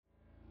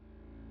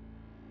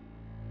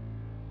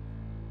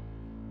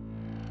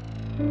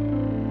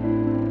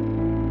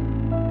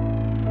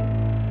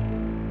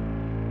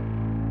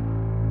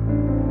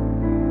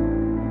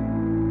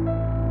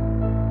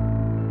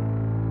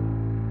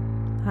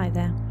Hi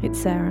there,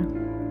 it's Sarah.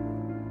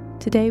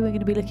 Today we're going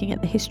to be looking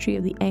at the history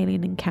of the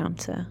alien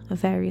encounter of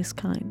various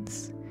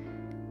kinds.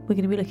 We're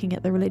going to be looking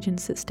at the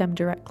religions that stem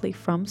directly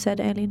from said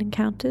alien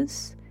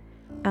encounters,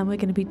 and we're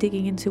going to be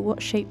digging into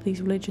what shape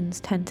these religions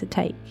tend to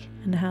take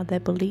and how their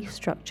belief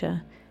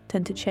structure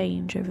tend to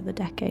change over the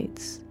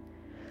decades.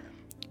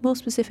 More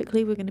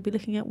specifically, we're going to be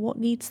looking at what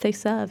needs they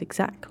serve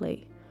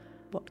exactly,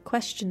 what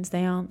questions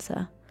they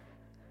answer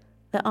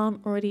that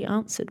aren't already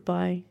answered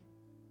by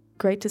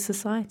greater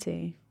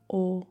society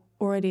or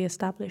already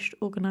established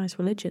organised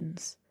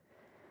religions.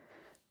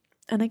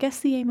 And I guess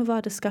the aim of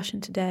our discussion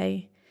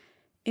today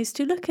is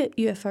to look at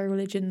UFO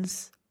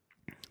religions.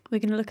 We're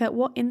going to look at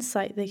what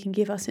insight they can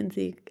give us into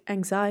the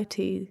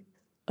anxiety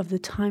of the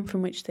time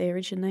from which they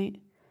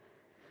originate.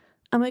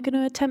 And we're going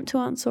to attempt to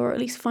answer, or at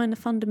least find the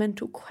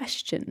fundamental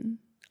question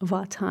of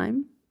our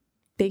time,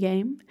 big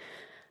aim,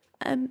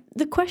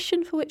 the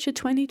question for which a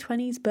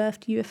 2020s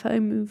birthed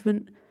UFO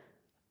movement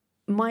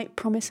might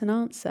promise an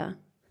answer.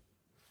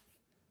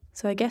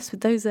 So I guess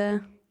with those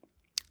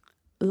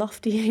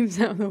lofty aims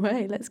out of the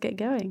way, let's get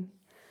going.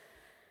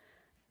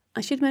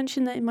 I should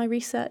mention that in my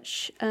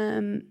research,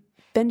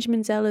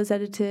 Benjamin Zeller's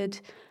edited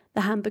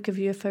The Handbook of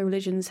UFO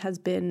Religions has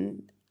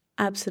been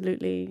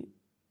absolutely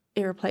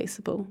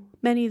irreplaceable.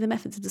 Many of the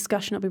methods of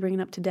discussion I'll be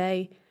bringing up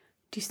today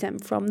do stem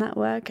from that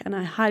work, and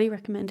I highly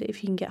recommend it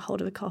if you can get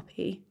hold of a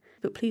copy.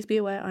 But please be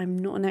aware, I'm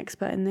not an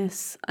expert in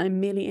this. I'm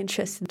merely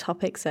interested in the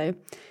topic, so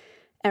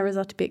errors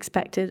are to be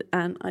expected,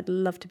 and I'd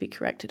love to be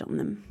corrected on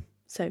them.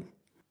 So,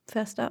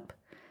 first up,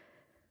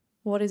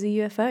 what is a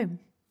UFO?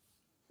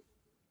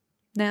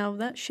 Now,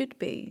 that should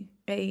be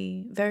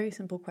a very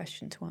simple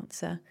question to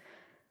answer.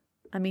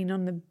 I mean,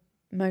 on the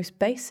most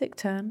basic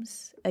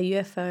terms, a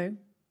UFO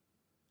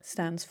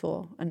stands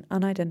for an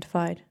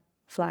unidentified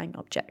flying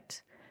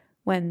object.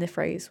 When the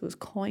phrase was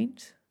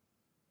coined,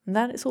 and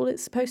that is all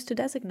it's supposed to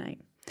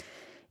designate.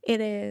 It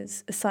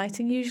is a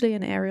sighting, usually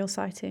an aerial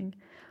sighting,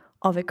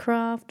 of a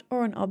craft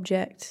or an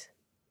object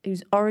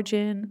whose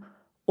origin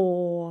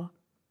or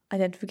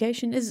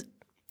identification is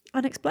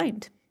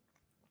unexplained.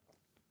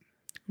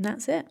 And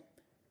that's it.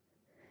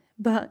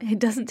 But it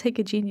doesn't take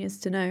a genius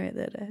to know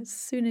that as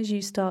soon as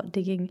you start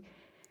digging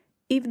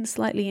even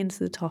slightly into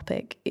the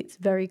topic, it's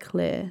very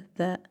clear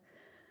that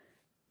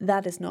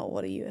that is not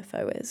what a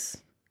UFO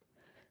is.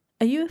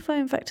 A UFO,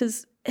 in fact,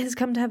 has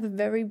come to have a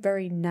very,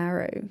 very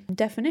narrow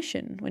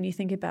definition when you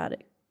think about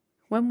it.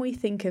 When we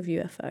think of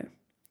UFO,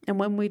 and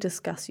when we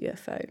discuss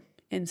UFO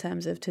in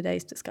terms of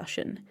today's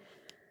discussion,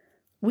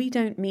 we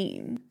don't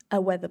mean a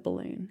weather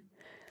balloon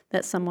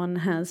that someone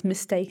has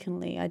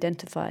mistakenly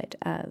identified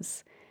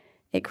as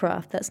a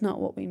craft. That's not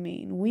what we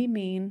mean. We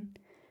mean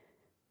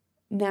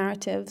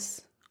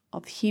narratives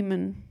of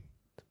human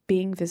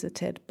being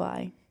visited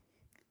by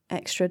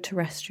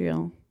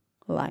extraterrestrial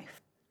life.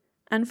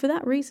 And for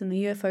that reason,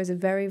 the UFO is a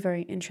very,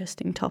 very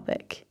interesting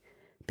topic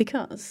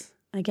because,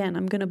 again,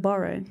 I'm going to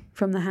borrow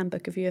from the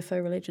Handbook of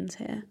UFO Religions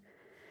here.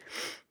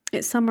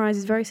 It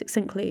summarizes very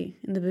succinctly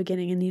in the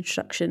beginning, in the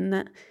introduction,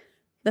 that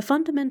the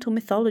fundamental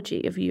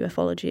mythology of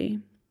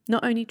ufology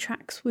not only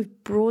tracks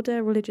with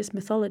broader religious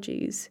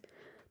mythologies,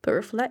 but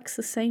reflects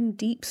the same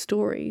deep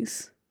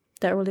stories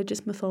that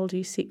religious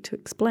mythologies seek to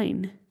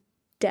explain: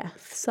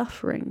 death,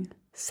 suffering,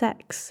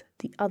 sex,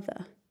 the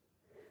other.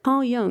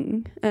 Carl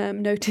Jung,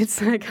 noted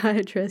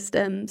psychiatrist,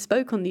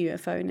 spoke on the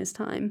UFO in his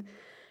time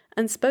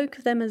and spoke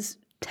of them as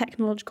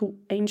technological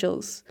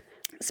angels.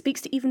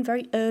 Speaks to even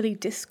very early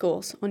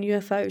discourse on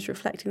UFOs,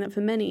 reflecting that for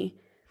many,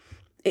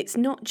 it's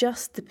not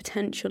just the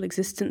potential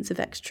existence of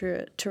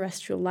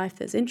extraterrestrial life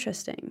that's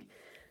interesting,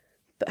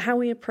 but how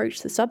we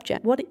approach the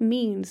subject, what it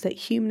means that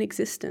human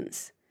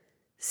existence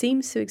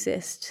seems to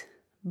exist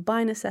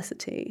by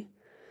necessity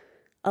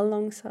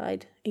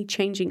alongside a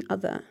changing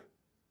other,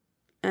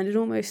 and an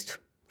almost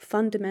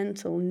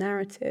fundamental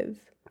narrative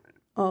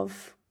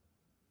of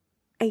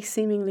a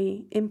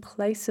seemingly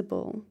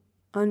implaceable,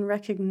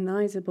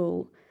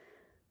 unrecognizable,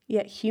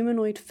 yet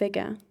humanoid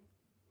figure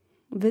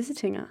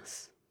visiting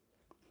us,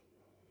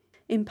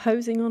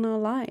 imposing on our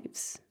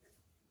lives.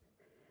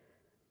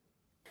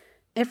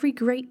 Every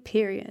great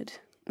period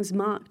was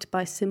marked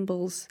by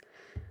symbols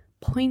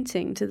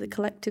pointing to the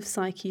collective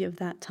psyche of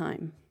that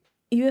time.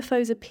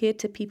 UFOs appeared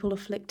to people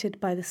afflicted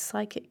by the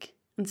psychic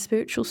and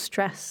spiritual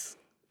stress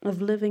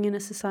of living in a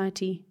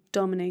society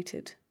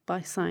dominated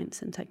by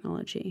science and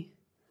technology.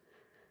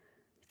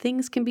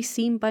 Things can be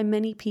seen by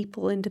many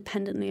people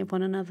independently of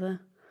one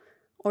another,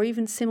 or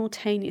even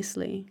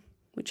simultaneously,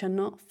 which are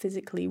not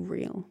physically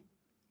real.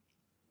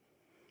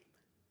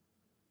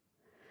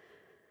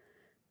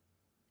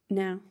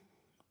 Now,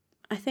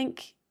 I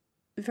think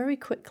very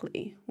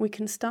quickly we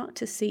can start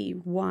to see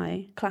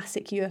why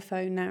classic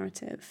UFO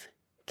narrative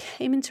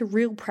came into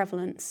real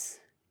prevalence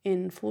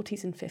in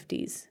 40s and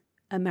 50s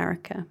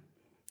America.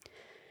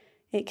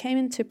 It came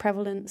into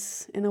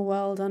prevalence in a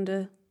world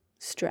under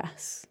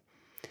stress.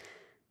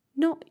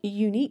 not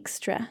unique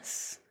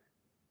stress,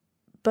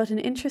 but an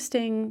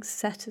interesting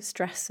set of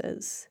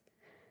stressors.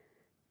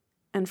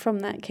 And from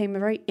that came a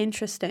very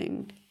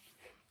interesting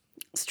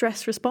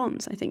stress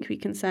response, I think we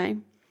can say.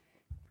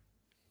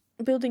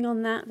 Building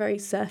on that very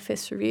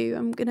surface review,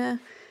 I'm going to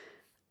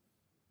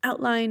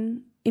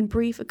outline in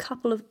brief a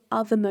couple of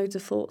other modes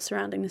of thought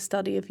surrounding the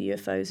study of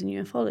UFOs and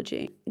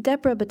ufology.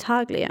 Deborah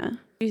Battaglia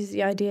uses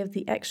the idea of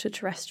the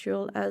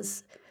extraterrestrial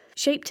as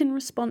shaped in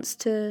response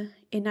to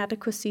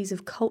inadequacies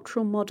of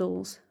cultural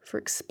models for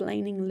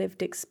explaining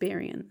lived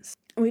experience.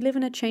 We live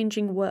in a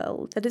changing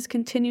world that is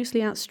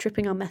continuously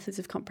outstripping our methods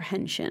of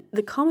comprehension.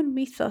 The common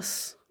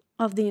mythos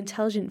of the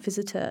intelligent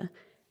visitor,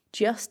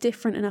 just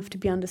different enough to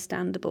be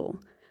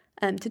understandable,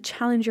 to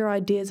challenge our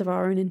ideas of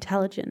our own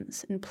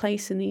intelligence and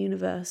place in the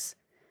universe,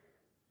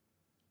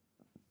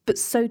 but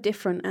so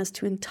different as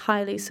to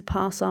entirely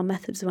surpass our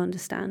methods of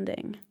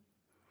understanding.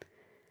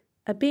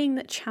 A being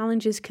that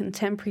challenges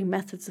contemporary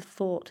methods of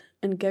thought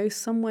and goes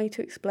some way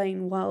to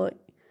explain why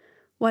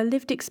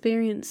lived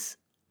experience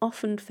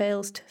often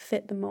fails to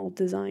fit the mold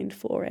designed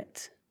for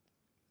it.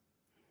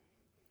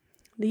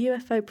 The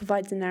UFO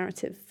provides a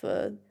narrative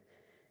for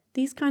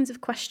these kinds of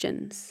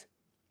questions.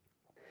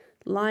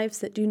 Lives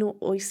that do not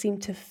always seem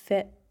to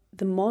fit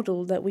the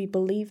model that we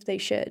believe they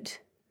should,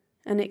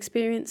 and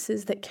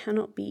experiences that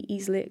cannot be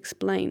easily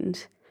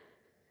explained,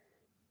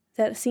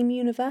 that seem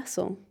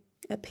universal,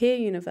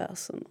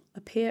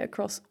 appear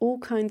across all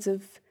kinds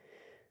of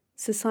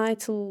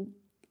societal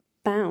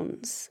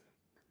bounds.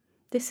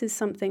 This is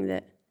something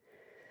that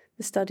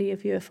the study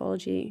of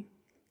ufology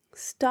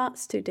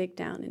starts to dig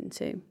down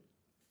into.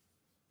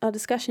 Our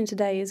discussion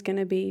today is going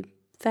to be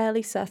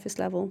fairly surface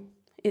level.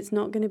 It's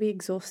not going to be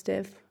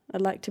exhaustive.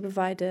 I'd like to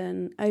provide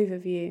an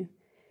overview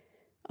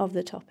of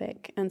the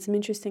topic and some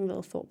interesting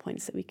little thought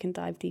points that we can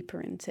dive deeper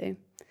into.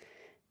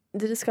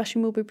 The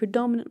discussion will be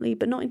predominantly,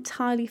 but not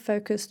entirely,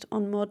 focused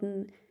on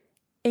modern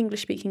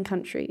English-speaking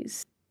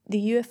countries.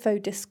 The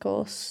UFO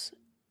discourse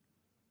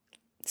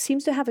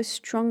seems to have a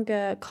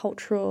stronger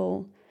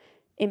cultural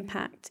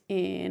impact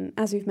in,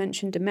 as we've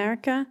mentioned,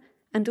 America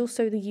and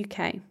also the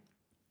UK.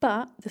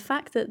 But the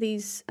fact that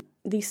these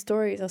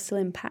stories are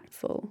still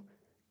impactful,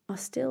 are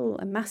still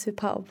a massive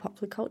part of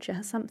popular culture,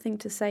 has something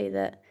to say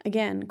that,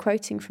 again,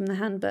 quoting from the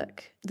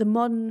handbook, the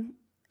modern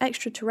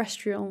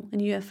extraterrestrial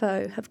and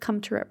UFO have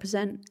come to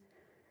represent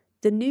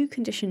the new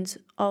conditions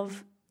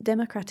of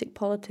democratic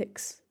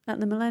politics at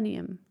the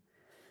millennium,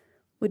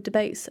 with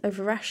debates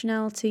over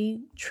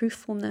rationality,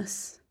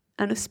 truthfulness,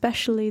 and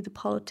especially the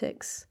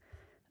politics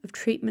of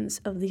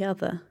treatments of the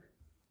other,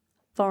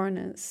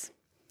 foreigners,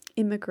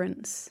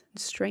 immigrants, and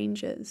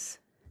strangers.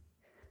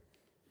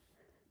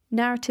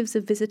 Narratives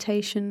of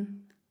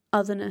visitation,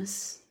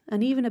 otherness,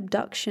 and even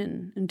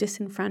abduction and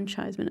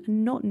disenfranchisement are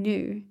not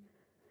new.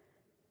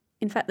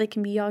 In fact, they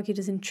can be argued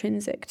as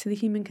intrinsic to the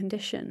human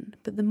condition,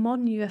 but the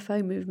modern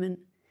UFO movement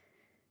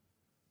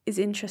is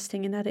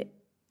interesting in that it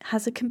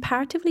has a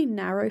comparatively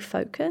narrow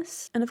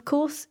focus, and of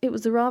course it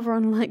was the rather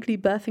unlikely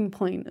birthing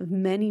point of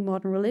many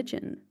modern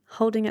religions,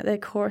 holding at their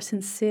core a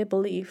sincere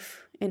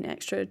belief in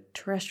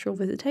extraterrestrial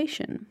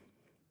visitation.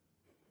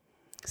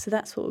 So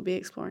that's what we'll be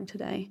exploring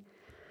today.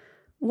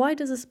 Why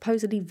does a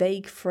supposedly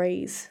vague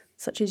phrase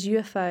such as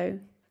UFO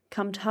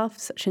come to have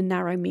such a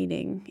narrow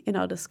meaning in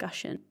our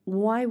discussion?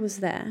 Why was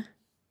there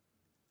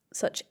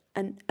such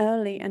an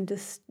early and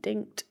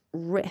distinct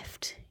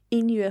rift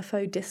in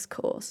UFO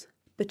discourse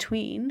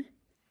between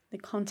the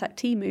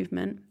contactee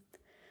movement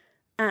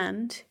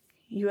and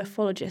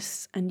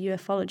ufologists and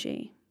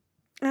ufology?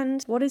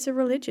 And what is a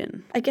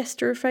religion? I guess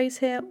to rephrase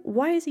here,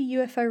 why is a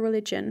UFO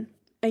religion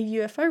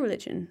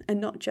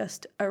and not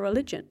just a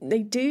religion?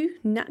 They do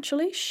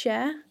naturally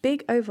share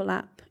big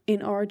overlap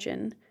in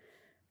origin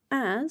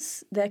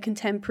as their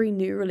contemporary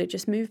new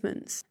religious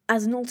movements.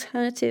 As an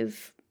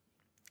alternative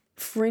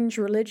fringe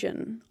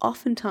religion,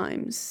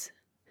 oftentimes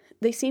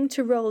they seem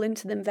to roll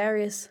into them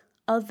various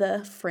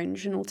other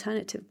fringe and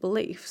alternative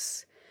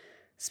beliefs,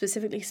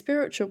 specifically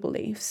spiritual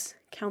beliefs,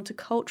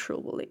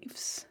 countercultural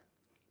beliefs,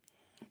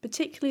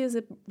 particularly as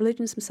the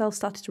religions themselves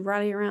started to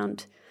rally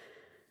around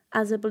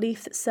as a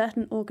belief that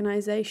certain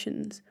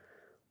organizations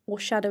or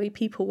shadowy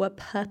people were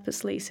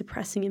purposely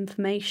suppressing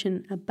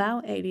information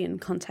about alien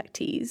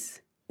contactees.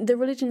 The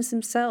religions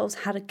themselves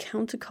had a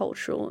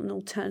countercultural and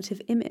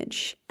alternative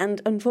image, and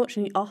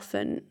unfortunately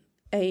often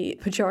a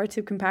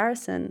pejorative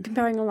comparison,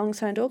 comparing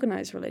alongside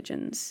organized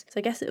religions. So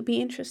I guess it would be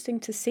interesting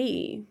to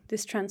see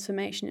this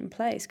transformation in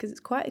place, because it's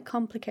quite a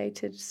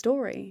complicated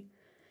story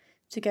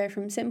to go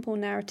from simple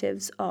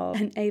narratives of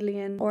an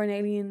alien or an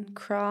alien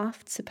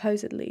craft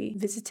supposedly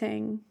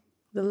visiting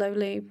the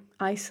lowly,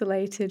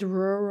 isolated,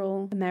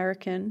 rural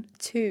American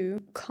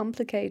to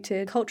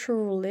complicated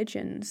cultural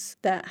religions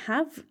that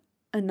have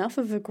enough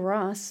of a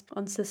grasp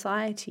on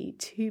society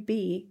to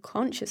be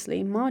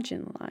consciously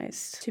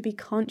marginalized, to be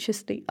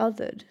consciously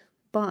othered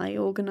by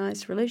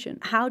organized religion.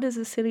 How does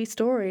a silly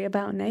story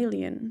about an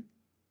alien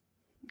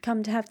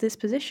come to have this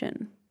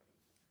position?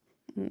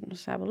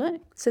 Let's have a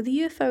look. So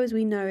the UFO as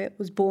we know it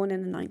was born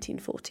in the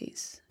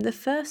 1940s. The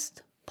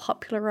first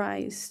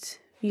popularized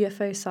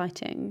UFO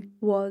sighting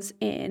was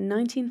in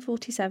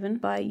 1947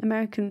 by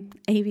American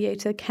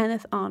aviator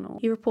Kenneth Arnold.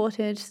 He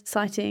reported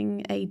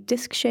sighting a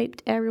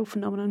disc-shaped aerial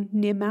phenomenon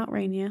near Mount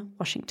Rainier,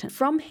 Washington.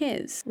 From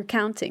his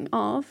recounting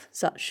of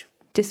such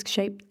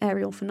disc-shaped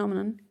aerial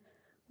phenomenon,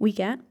 we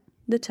get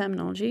the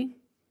terminology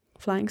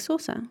flying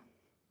saucer.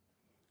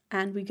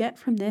 And we get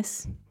from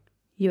this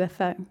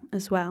UFO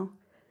as well.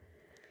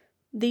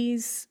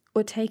 These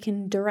were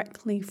taken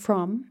directly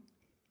from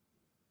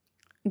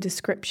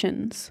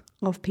descriptions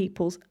of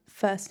people's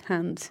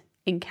first-hand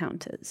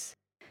encounters.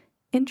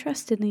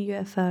 Interest in the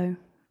UFO,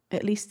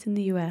 at least in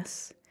the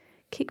US,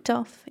 kicked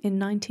off in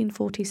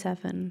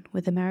 1947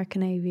 with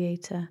American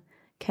aviator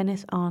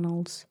Kenneth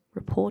Arnold's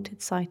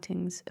reported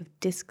sightings of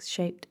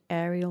disc-shaped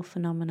aerial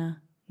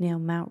phenomena near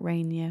Mount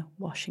Rainier,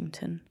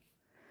 Washington.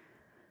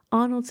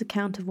 Arnold's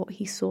account of what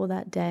he saw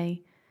that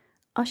day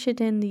ushered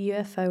in the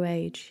UFO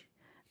age,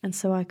 and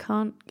so I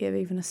can't give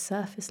even a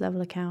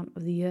surface-level account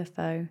of the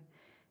UFO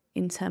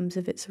in terms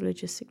of its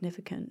religious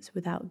significance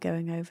without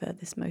going over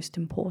this most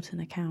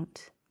important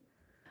account.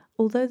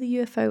 Although the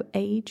UFO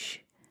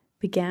age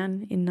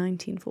began in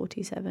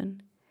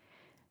 1947,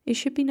 it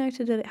should be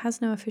noted that it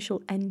has no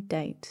official end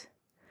date.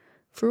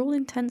 For all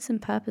intents and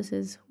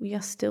purposes, we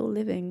are still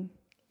living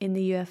in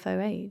the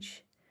UFO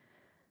age,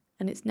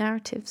 and its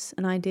narratives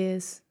and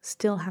ideas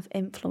still have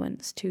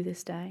influence to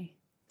this day.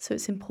 So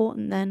it's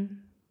important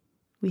then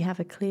we have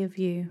a clear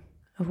view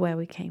of where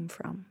we came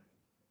from.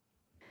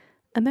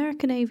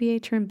 American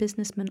aviator and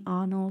businessman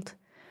Arnold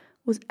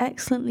was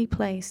excellently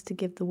placed to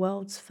give the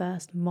world's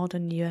first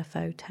modern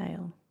UFO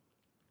tale.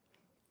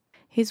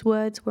 His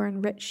words were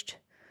enriched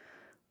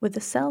with the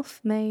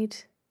self-made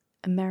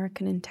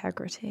American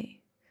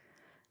integrity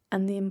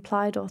and the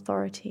implied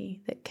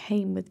authority that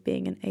came with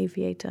being an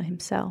aviator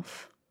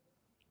himself.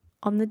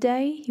 On the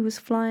day he was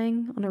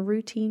flying on a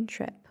routine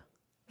trip,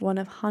 one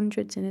of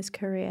hundreds in his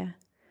career,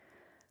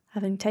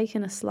 having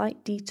taken a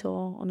slight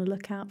detour on a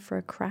lookout for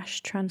a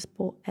crashed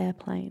transport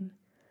airplane,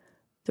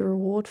 the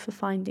reward for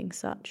finding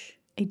such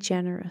a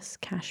generous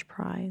cash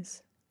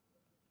prize.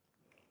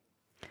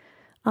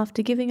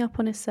 After giving up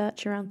on his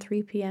search around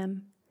 3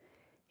 p.m,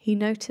 he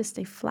noticed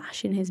a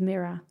flash in his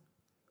mirror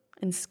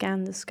and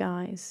scanned the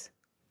skies,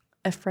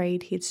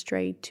 afraid he had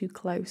strayed too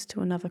close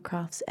to another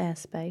craft's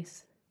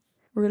airspace.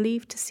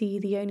 Relieved to see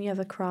the only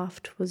other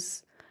craft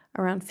was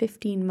around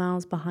 15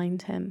 miles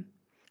behind him,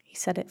 he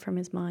said it from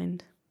his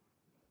mind.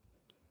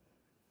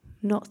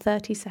 Not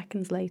 30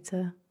 seconds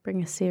later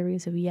bring a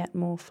series of yet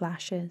more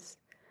flashes,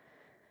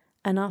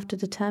 and after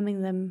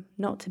determining them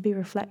not to be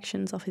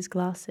reflections of his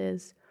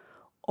glasses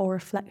or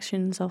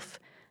reflections of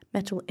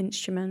metal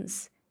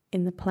instruments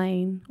in the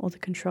plane or the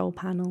control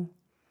panel,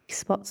 he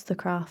spots the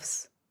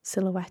crafts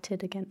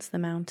silhouetted against the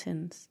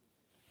mountains.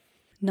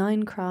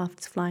 9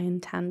 crafts fly in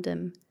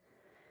tandem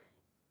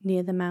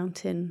near the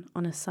mountain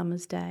on a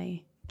summer's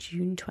day,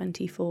 June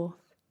 24th.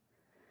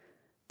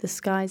 The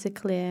skies are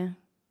clear,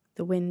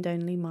 the wind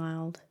only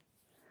mild.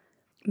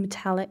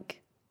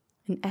 Metallic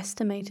and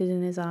estimated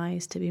in his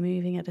eyes to be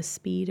moving at a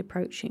speed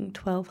approaching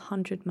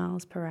 1,200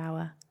 miles per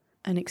hour.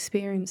 An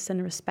experienced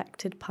and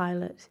respected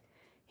pilot,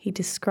 he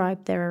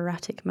described their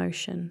erratic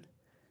motion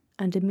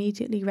and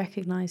immediately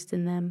recognized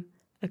in them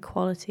a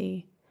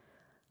quality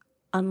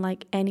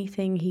unlike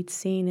anything he'd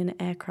seen in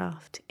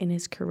aircraft in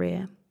his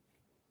career.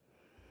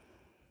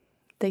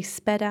 They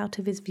sped out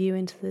of his view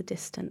into the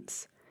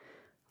distance,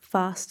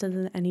 faster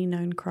than any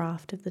known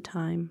craft of the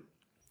time.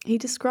 He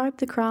described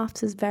the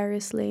crafts as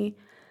variously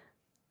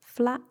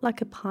flat like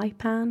a pie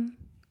pan,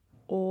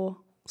 or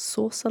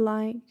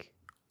saucer-like,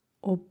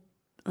 or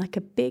like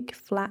a big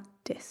flat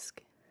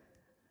disc.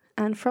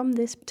 And from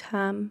this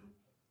term,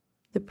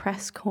 the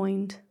press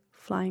coined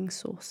flying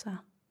saucer.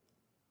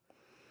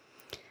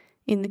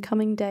 In the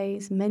coming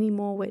days, many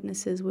more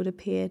witnesses would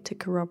appear to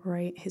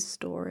corroborate his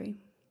story.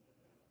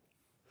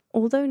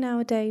 Although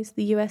nowadays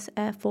the US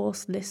Air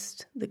Force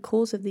lists the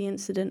cause of the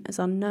incident as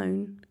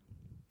unknown,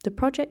 the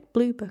Project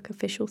Blue Book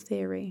official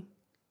theory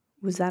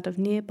was that of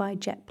nearby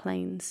jet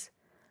planes,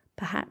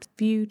 perhaps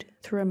viewed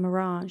through a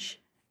mirage,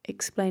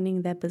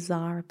 explaining their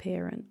bizarre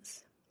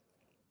appearance.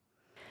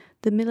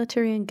 The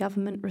military and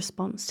government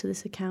response to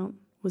this account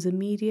was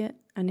immediate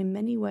and in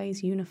many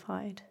ways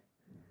unified.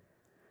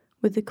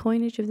 With the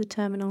coinage of the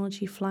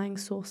terminology flying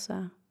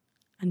saucer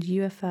and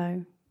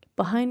UFO,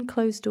 behind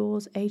closed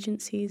doors,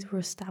 agencies were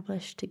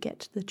established to get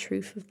to the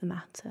truth of the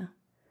matter,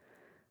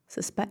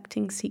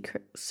 suspecting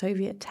secret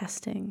Soviet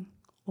testing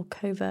or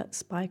covert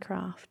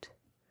spycraft.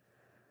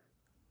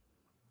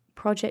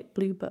 Project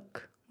Blue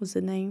Book was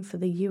the name for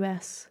the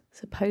US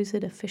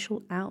supposed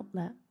official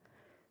outlet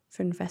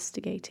for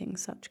investigating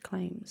such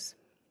claims.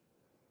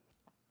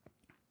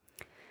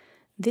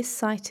 This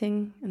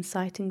sighting and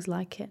sightings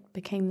like it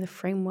became the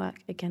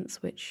framework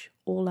against which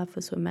all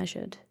others were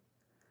measured,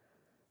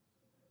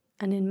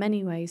 and in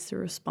many ways the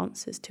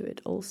responses to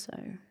it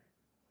also.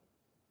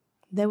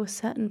 There were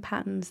certain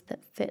patterns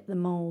that fit the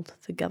mold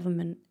for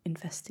government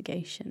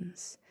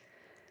investigations,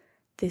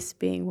 this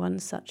being one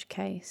such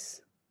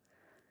case.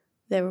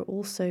 there were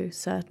also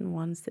certain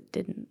ones that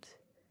didn't.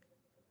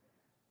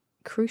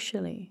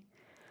 Crucially,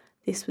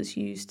 this was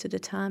used to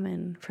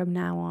determine from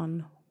now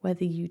on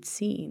whether you'd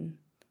seen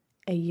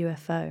a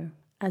UFO,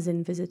 as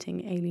in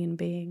visiting alien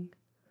being,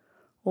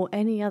 or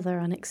any other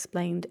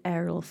unexplained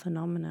aerial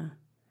phenomena,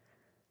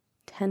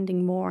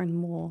 tending more and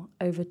more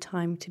over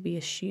time to be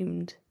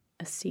assumed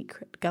as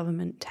secret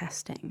government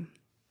testing.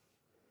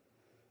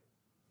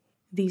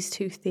 These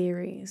two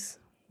theories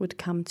would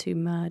come to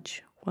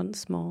merge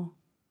once more.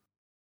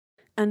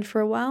 And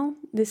for a while,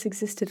 this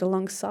existed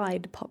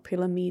alongside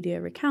popular media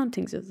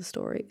recountings of the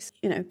stories.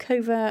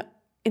 Covert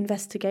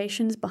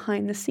investigations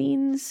behind the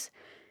scenes.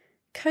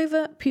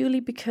 Covert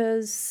purely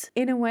because,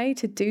 in a way,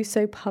 to do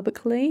so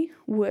publicly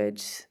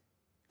would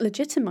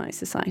legitimize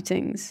the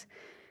sightings.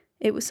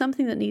 It was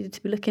something that needed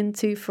to be looked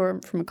into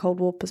from a Cold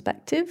War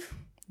perspective.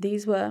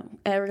 These were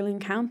aerial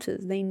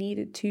encounters. They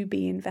needed to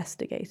be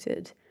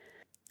investigated.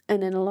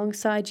 And then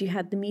alongside you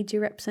had the media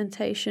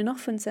representation,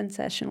 often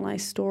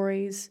sensationalized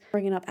stories,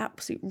 bringing up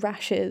absolute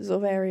rashes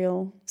of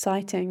aerial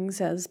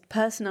sightings as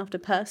person after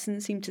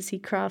person seemed to see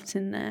crafts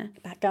in their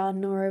back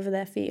garden or over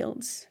their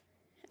fields.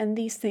 And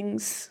these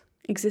things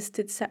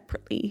existed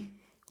separately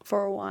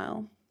for a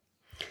while.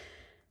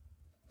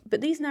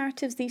 But these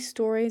narratives, these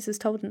stories, as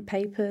told in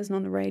papers and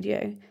on the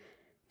radio,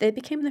 they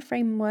became the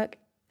framework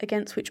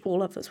against which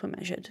all of us were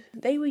measured.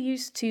 They were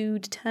used to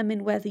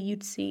determine whether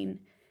you'd seen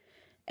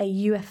a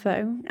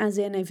UFO, as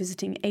in a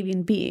visiting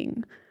alien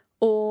being,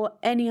 or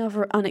any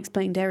other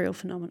unexplained aerial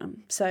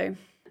phenomenon. So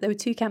there were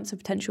two camps of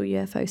potential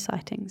UFO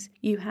sightings.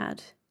 You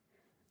had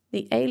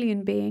the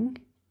alien being,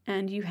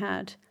 and you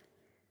had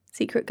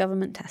secret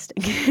government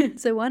testing.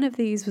 So one of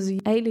these was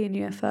an alien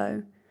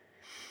UFO,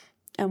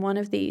 and one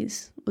of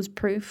these was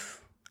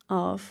proof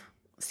of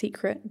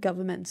secret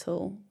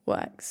governmental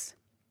works.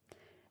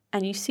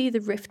 And you see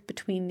the rift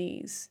between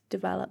these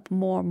develop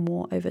more and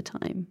more over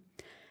time.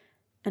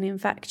 And in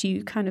fact,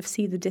 you kind of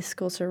see the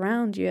discourse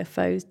around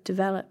UFOs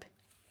develop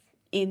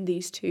in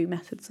these two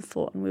methods of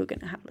thought, and we're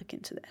going to have a look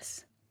into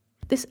this.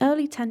 This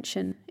early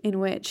tension in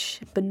which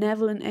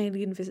benevolent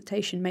alien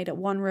visitation made up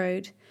one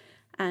road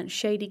and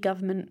shady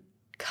government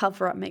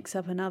cover-up makes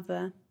up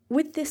another.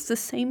 With this, the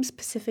same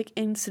specific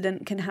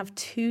incident can have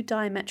two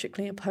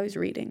diametrically opposed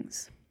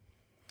readings.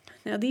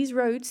 Now, these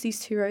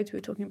two roads we were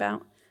talking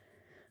about,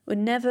 would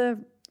never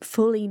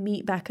fully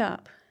meet back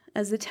up,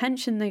 as the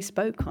tension they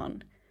spoke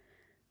on,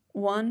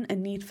 one, a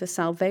need for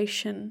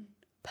salvation,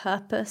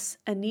 purpose,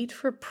 a need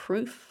for a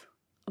proof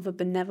of a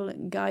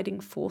benevolent guiding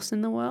force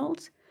in the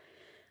world,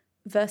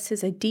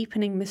 versus a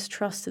deepening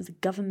mistrust of the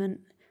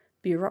government,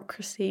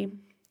 bureaucracy,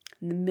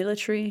 and the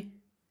military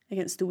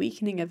against the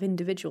weakening of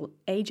individual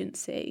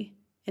agency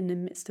in the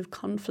midst of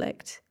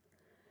conflict.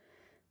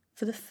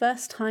 For the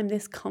first time,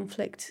 this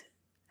conflict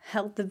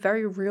held the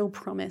very real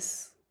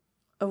promise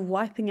of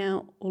wiping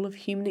out all of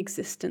human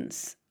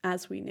existence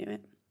as we knew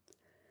it.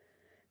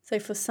 So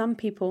for some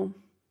people,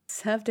 it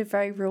served a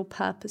very real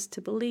purpose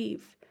to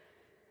believe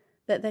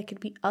that there could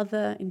be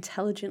other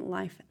intelligent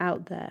life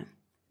out there.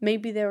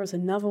 Maybe there was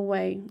another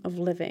way of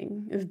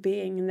living, of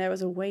being, and there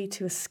was a way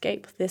to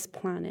escape this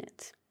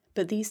planet.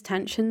 But these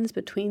tensions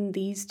between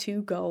these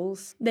two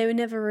goals, they were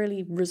never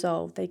really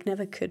resolved. They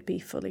never could be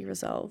fully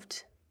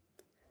resolved.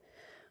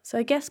 So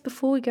I guess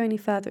before we go any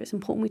further, it's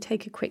important we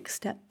take a quick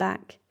step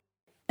back.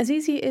 As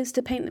easy it is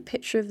to paint the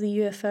picture of the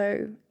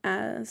UFO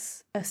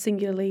as a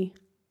singularly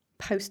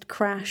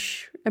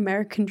post-crash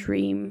American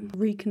dream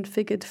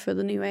reconfigured for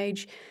the new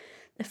age,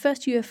 the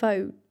first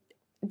UFO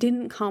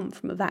didn't come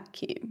from a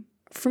vacuum.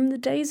 From the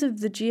days of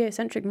the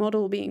geocentric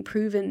model being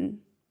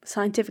proven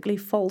scientifically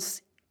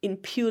false in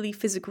purely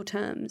physical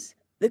terms,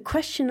 the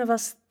question of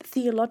us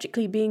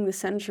theologically being the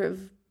center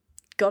of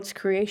God's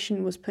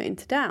creation was put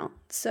into doubt.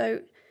 So,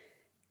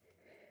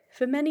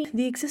 for many,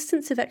 the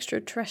existence of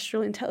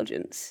extraterrestrial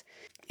intelligence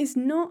is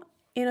not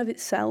in of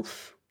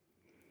itself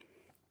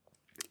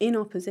in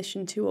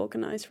opposition to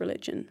organized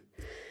religion,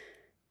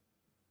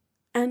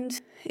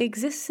 and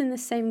exists in the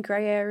same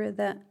grey area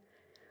that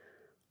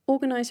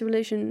organized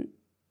religion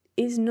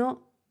is not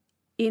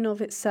in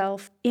of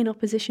itself in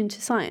opposition to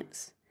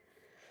science.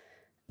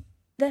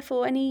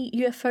 Therefore, any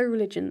UFO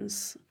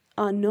religions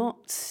are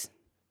not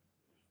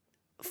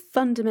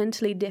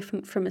fundamentally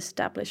different from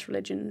established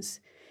religions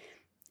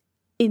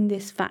in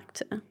this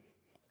factor.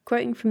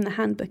 Quoting from the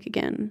handbook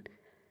again,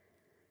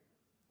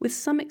 with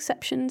some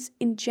exceptions,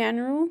 in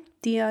general,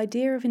 the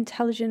idea of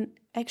intelligent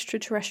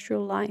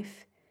extraterrestrial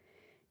life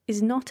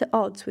is not at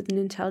odds with an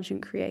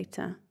intelligent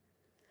creator,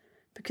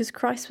 because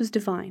Christ was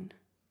divine.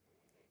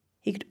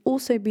 He could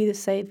also be the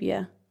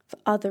saviour for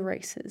other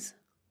races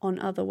on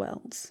other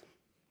worlds.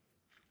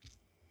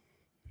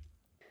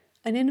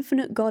 An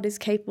infinite God is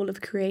capable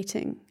of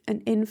creating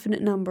an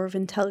infinite number of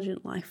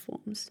intelligent life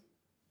forms.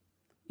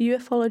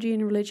 Ufology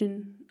and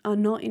religion are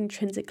not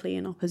intrinsically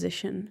in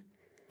opposition.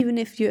 Even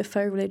if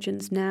UFO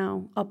religions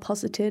now are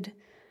posited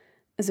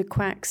as a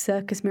quack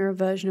circus mirror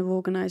version of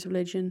organised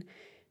religion,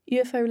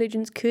 UFO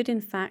religions could in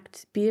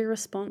fact be a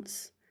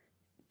response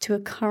to a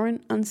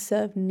current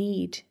unserved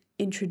need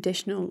in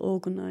traditional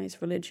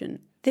organised religion.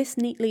 This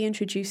neatly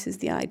introduces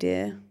the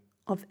idea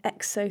of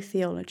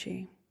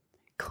exotheology.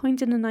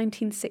 Coined in the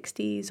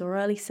 1960s or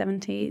early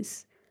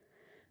 70s,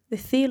 the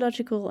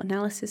theological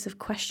analysis of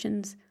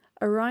questions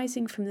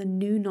arising from the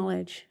new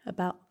knowledge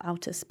about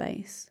outer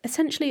space.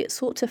 Essentially, it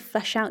sought to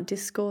flesh out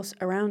discourse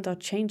around our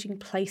changing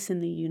place in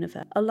the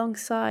universe,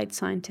 alongside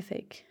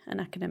scientific and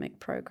academic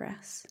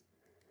progress.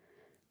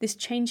 This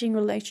changing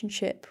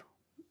relationship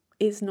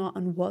is not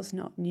and was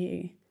not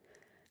new.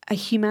 A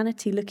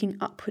humanity looking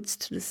upwards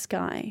to the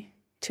sky,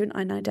 to an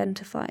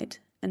unidentified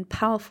and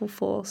powerful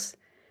force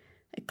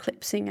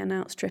eclipsing and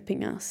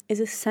outstripping us, is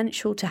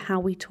essential to how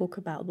we talk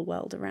about the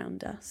world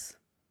around us.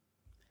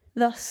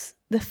 Thus,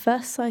 the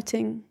first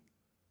sighting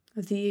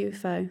of the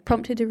UFO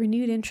prompted a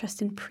renewed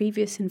interest in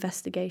previous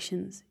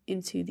investigations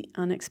into the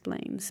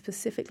unexplained,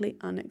 specifically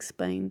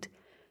unexplained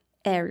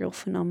aerial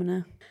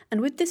phenomena.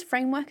 And with this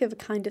framework of a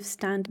kind of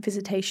standard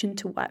visitation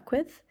to work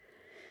with,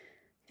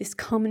 this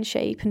common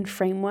shape and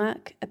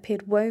framework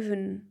appeared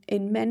woven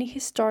in many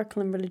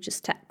historical and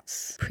religious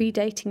texts,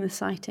 predating the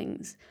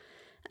sightings,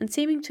 and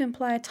seeming to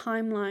imply a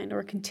timeline or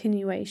a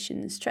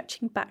continuation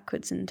stretching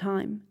backwards in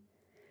time.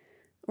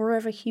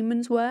 Wherever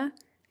humans were,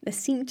 there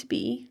seemed to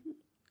be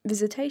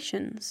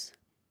visitations,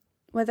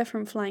 whether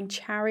from flying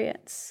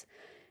chariots,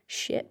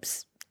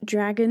 ships,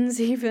 dragons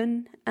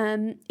even.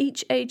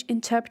 Each age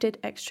interpreted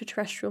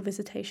extraterrestrial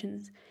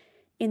visitations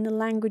in the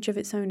language of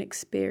its own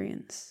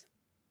experience.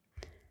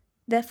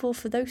 Therefore,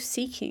 for those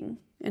seeking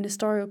an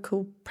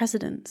historical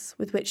precedence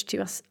with which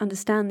to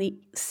understand the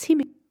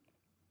seeming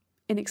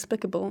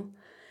inexplicable,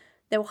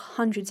 there were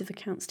hundreds of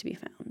accounts to be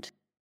found.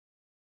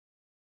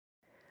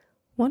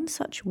 One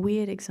such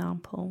weird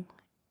example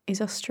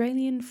is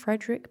Australian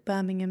Frederick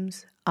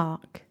Birmingham's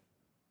Ark.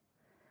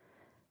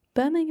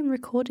 Birmingham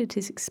recorded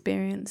his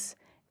experience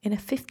in a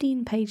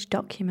 15-page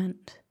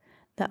document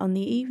that on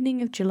the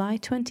evening of July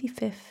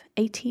 25th,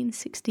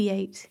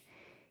 1868,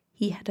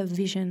 he had a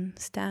vision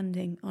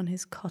standing on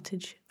his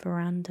cottage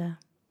veranda.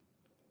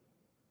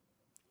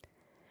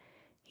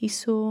 He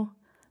saw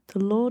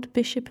the Lord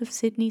Bishop of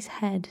Sydney's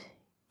head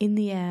in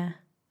the air,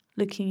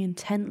 looking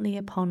intently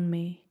upon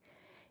me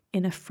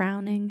in a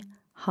frowning,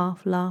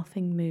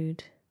 half-laughing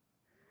mood.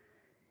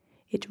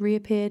 It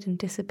reappeared and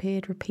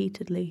disappeared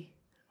repeatedly,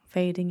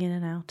 fading in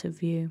and out of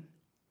view.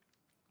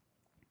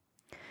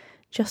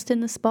 Just in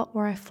the spot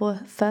where I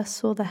first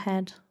saw the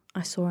head,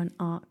 I saw an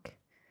ark.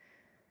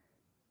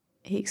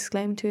 He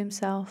exclaimed to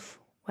himself,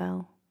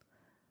 "Well,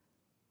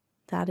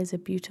 that is a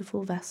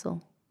beautiful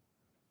vessel."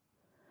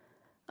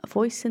 A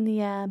voice in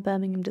the air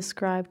Birmingham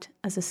described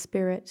as a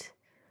spirit,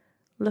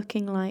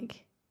 looking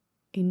like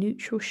a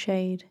neutral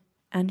shade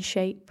and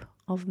shape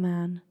of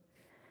man,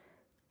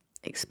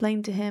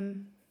 explained to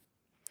him,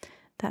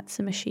 "That's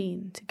a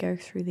machine to go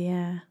through the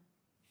air."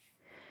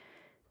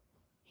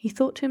 He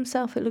thought to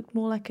himself it looked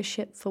more like a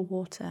ship for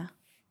water,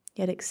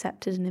 yet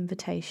accepted an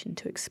invitation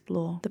to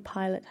explore the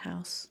pilot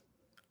house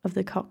of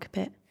the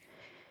cockpit.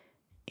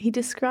 He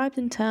described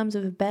in terms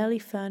of a barely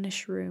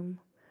furnished room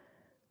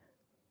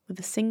with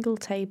a single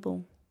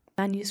table,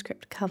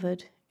 manuscript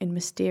covered in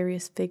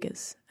mysterious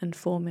figures and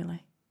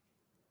formulae.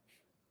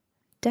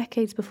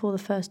 Decades before the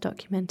first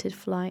documented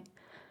flight,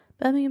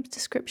 Birmingham's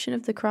description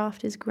of the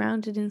craft is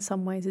grounded in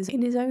some ways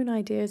in his own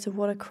ideas of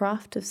what a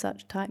craft of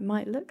such type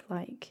might look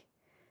like.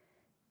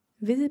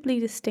 Visibly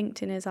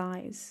distinct in his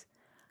eyes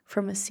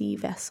from a sea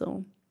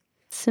vessel,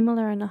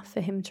 similar enough for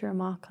him to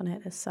remark on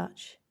it as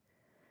such.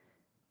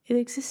 It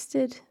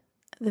existed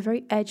at the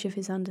very edge of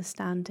his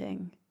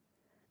understanding,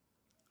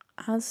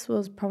 as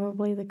was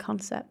probably the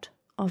concept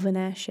of an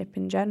airship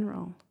in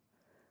general.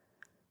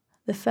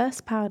 The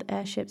first powered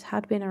airships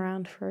had been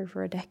around for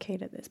over a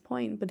decade at this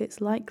point, but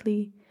it's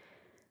likely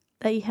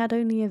that he had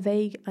only a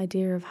vague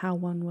idea of how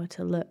one were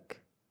to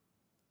look.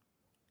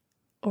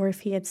 Or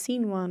if he had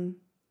seen one,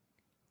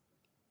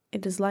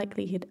 it is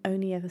likely he'd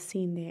only ever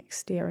seen the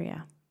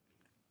exterior.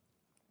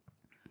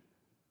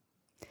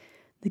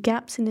 The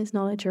gaps in his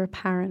knowledge are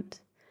apparent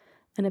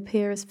and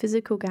appear as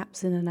physical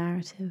gaps in a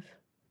narrative,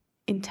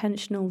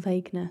 intentional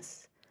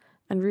vagueness,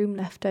 and room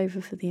left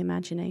over for the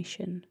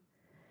imagination,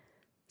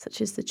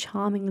 such as the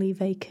charmingly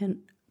vacant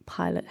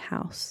pilot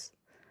house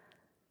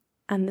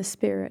and the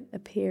spirit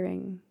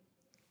appearing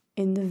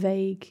in the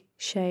vague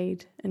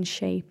shade and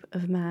shape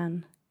of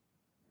man.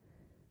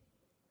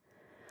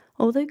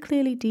 Although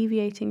clearly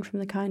deviating from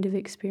the kind of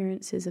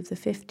experiences of the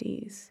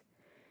 50s,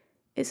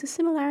 it's the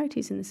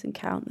similarities in this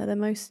account that are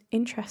most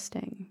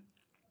interesting.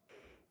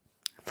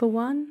 For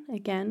one,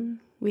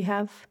 again, we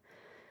have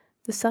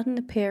the sudden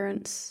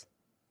appearance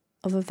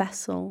of a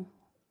vessel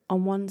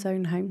on one's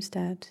own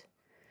homestead,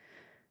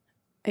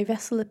 a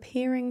vessel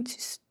appearing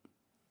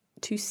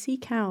to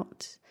seek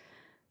out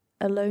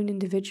a lone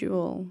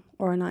individual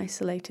or an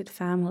isolated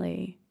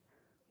family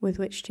with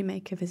which to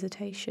make a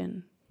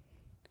visitation.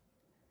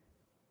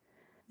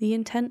 The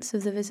intents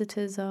of the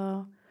visitors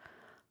are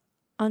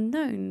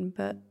unknown,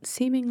 but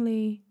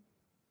seemingly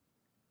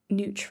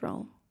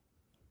neutral.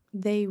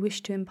 They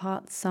wish to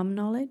impart some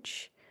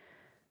knowledge,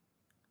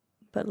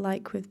 but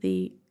like with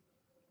the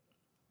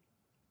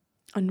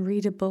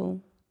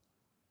unreadable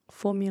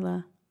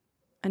formula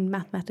and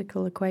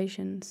mathematical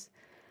equations.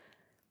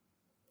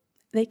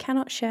 They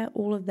cannot share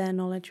all of their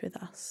knowledge with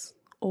us,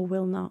 or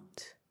will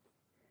not.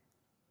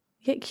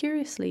 Yet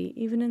curiously,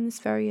 even in this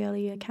very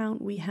early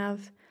account, we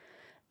have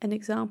an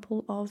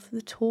example of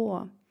the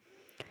Tor,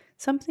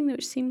 something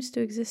which seems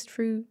to exist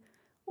through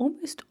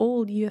almost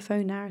all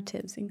UFO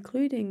narratives,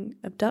 including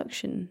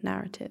abduction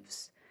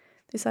narratives.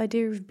 This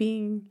idea of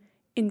being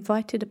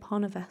invited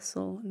upon a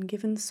vessel and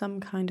given some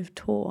kind of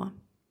tour.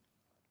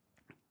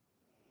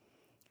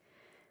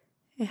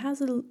 It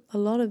has a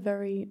lot of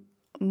very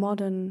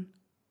modern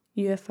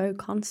UFO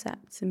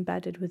concepts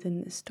embedded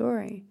within this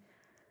story.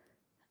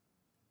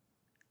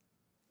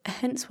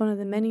 Hence one of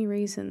the many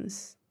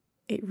reasons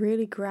it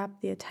really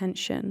grabbed the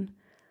attention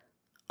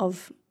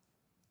of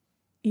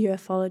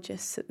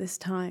ufologists at this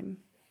time,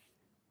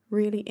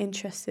 really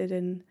interested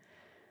in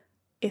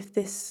if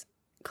this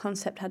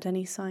concept had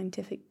any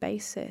scientific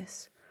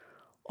basis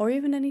or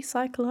even any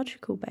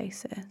psychological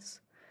basis,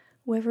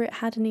 whether it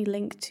had any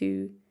link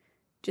to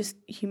just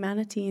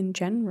humanity in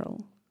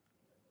general.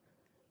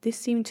 This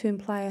seemed to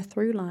imply a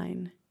through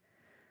line,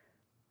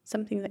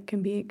 something that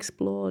can be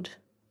explored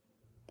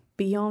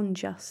beyond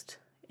just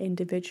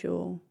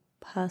individual,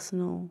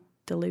 personal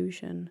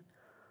delusion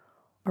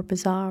or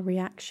bizarre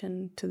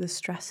reaction to the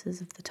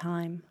stresses of the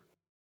time.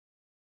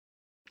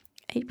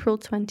 April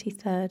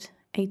 23rd,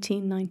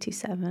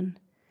 1897,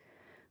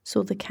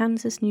 saw the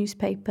Kansas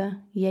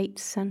newspaper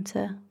Yates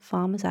Center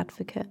Farmers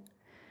Advocate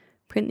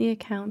print the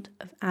account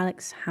of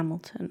Alex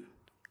Hamilton,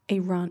 a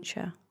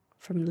rancher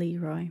from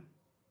Leroy.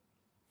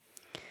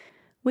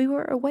 We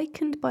were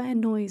awakened by a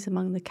noise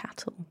among the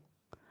cattle.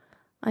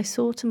 I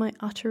saw to my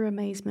utter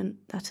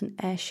amazement that an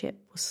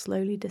airship was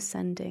slowly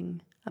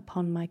descending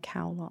upon my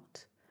cow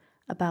lot,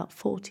 about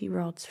 40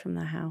 rods from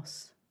the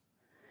house.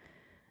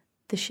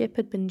 The ship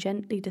had been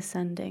gently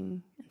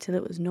descending until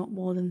it was not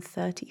more than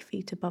 30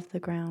 feet above the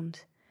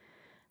ground,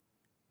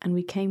 and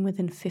we came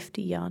within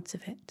 50 yards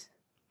of it.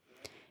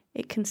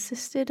 It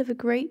consisted of a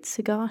great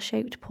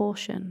cigar-shaped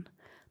portion,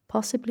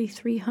 possibly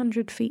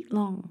 300 feet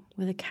long,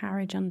 with a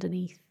carriage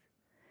underneath.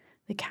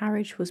 The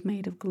carriage was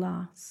made of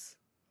glass.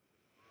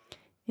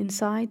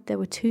 Inside there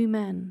were 2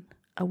 men,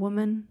 a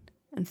woman,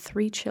 and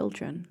 3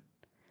 children.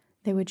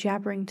 They were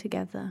jabbering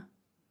together,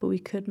 but we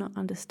could not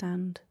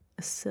understand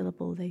a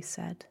syllable they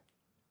said.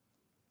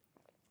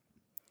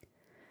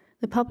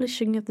 The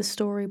publishing of the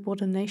story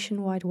brought a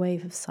nationwide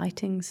wave of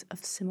sightings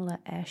of similar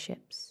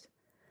airships.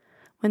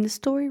 When the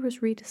story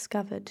was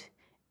rediscovered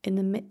in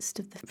the midst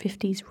of the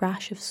 50s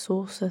rash of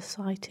saucer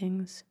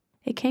sightings,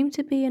 it came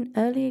to be an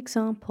early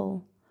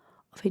example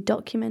of a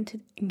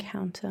documented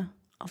encounter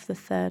of the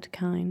third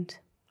kind.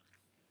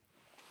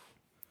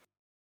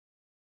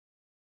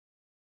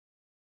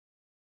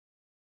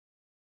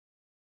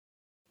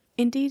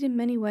 Indeed, in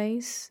many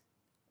ways,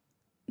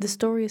 the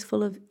story is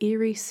full of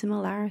eerie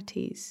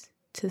similarities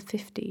to the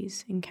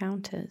 50s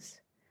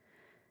encounters.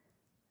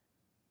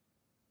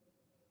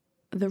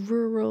 The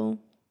rural,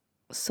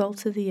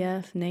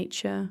 salt-of-the-earth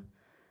nature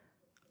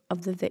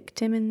of the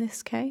victim in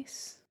this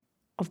case,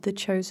 of the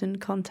chosen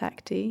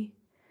contactee,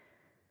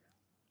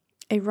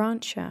 a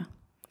rancher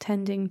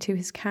tending to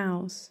his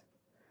cows.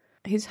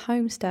 His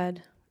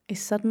homestead is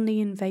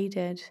suddenly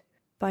invaded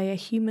by a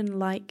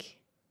human-like,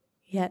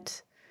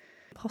 yet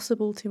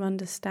possible to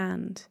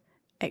understand,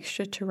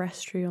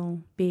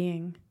 extraterrestrial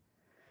being.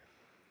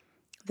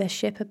 Their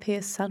ship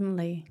appears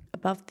suddenly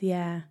above the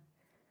air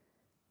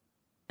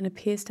and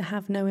appears to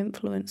have no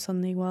influence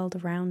on the world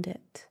around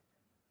it.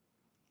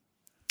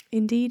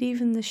 Indeed,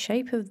 even the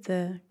shape of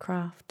the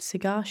craft,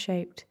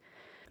 cigar-shaped,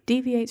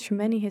 deviates from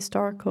any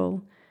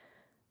historical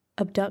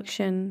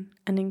abduction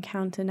and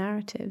encounter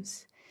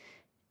narratives,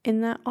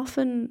 in that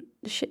often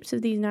the ships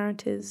of these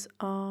narratives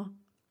are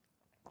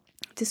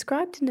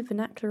described in the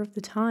vernacular of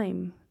the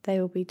time. They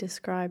will be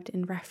described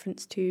in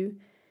reference to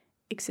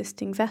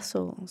existing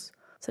vessels,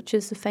 such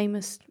as the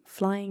famous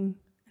flying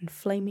and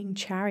flaming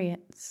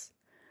chariots,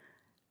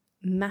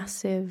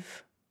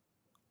 massive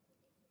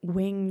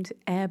winged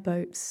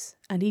airboats,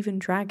 and even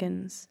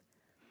dragons.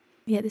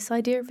 Yet this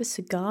idea of a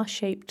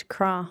cigar-shaped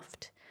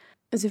craft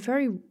is a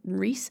very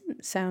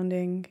recent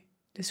sounding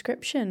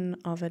description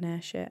of an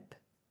airship.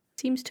 It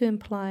seems to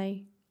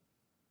imply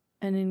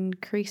an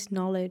increased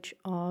knowledge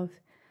of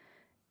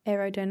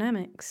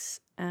aerodynamics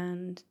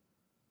and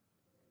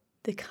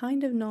the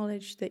kind of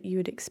knowledge that you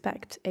would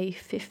expect a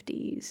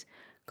 50s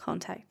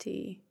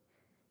contactee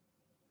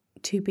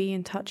to be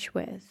in touch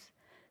with.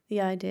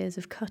 The ideas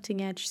of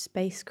cutting-edge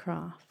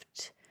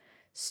spacecraft,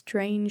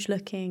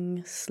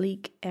 strange-looking,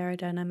 sleek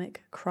aerodynamic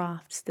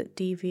crafts that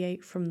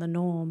deviate from the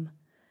norm.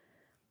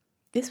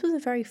 This was a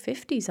very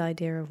 50s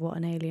idea of what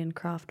an alien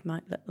craft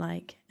might look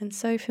like, and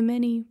so for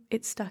many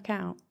it stuck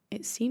out.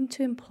 It seemed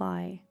to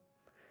imply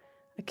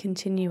a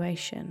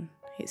continuation.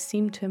 It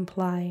seemed to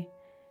imply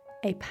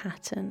a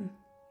pattern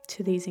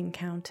to these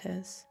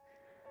encounters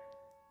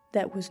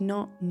that was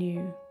not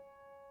new,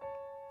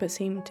 but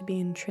seemed to be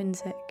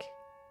intrinsic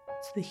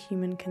to the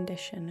human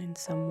condition in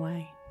some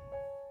way.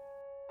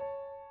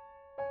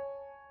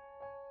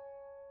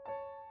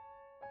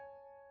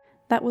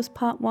 That was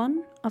part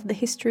 1 of the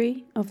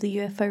history of the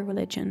UFO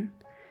religion.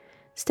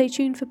 Stay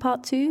tuned for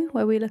part 2,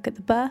 where we look at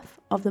the birth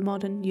of the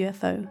modern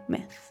UFO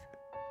myth.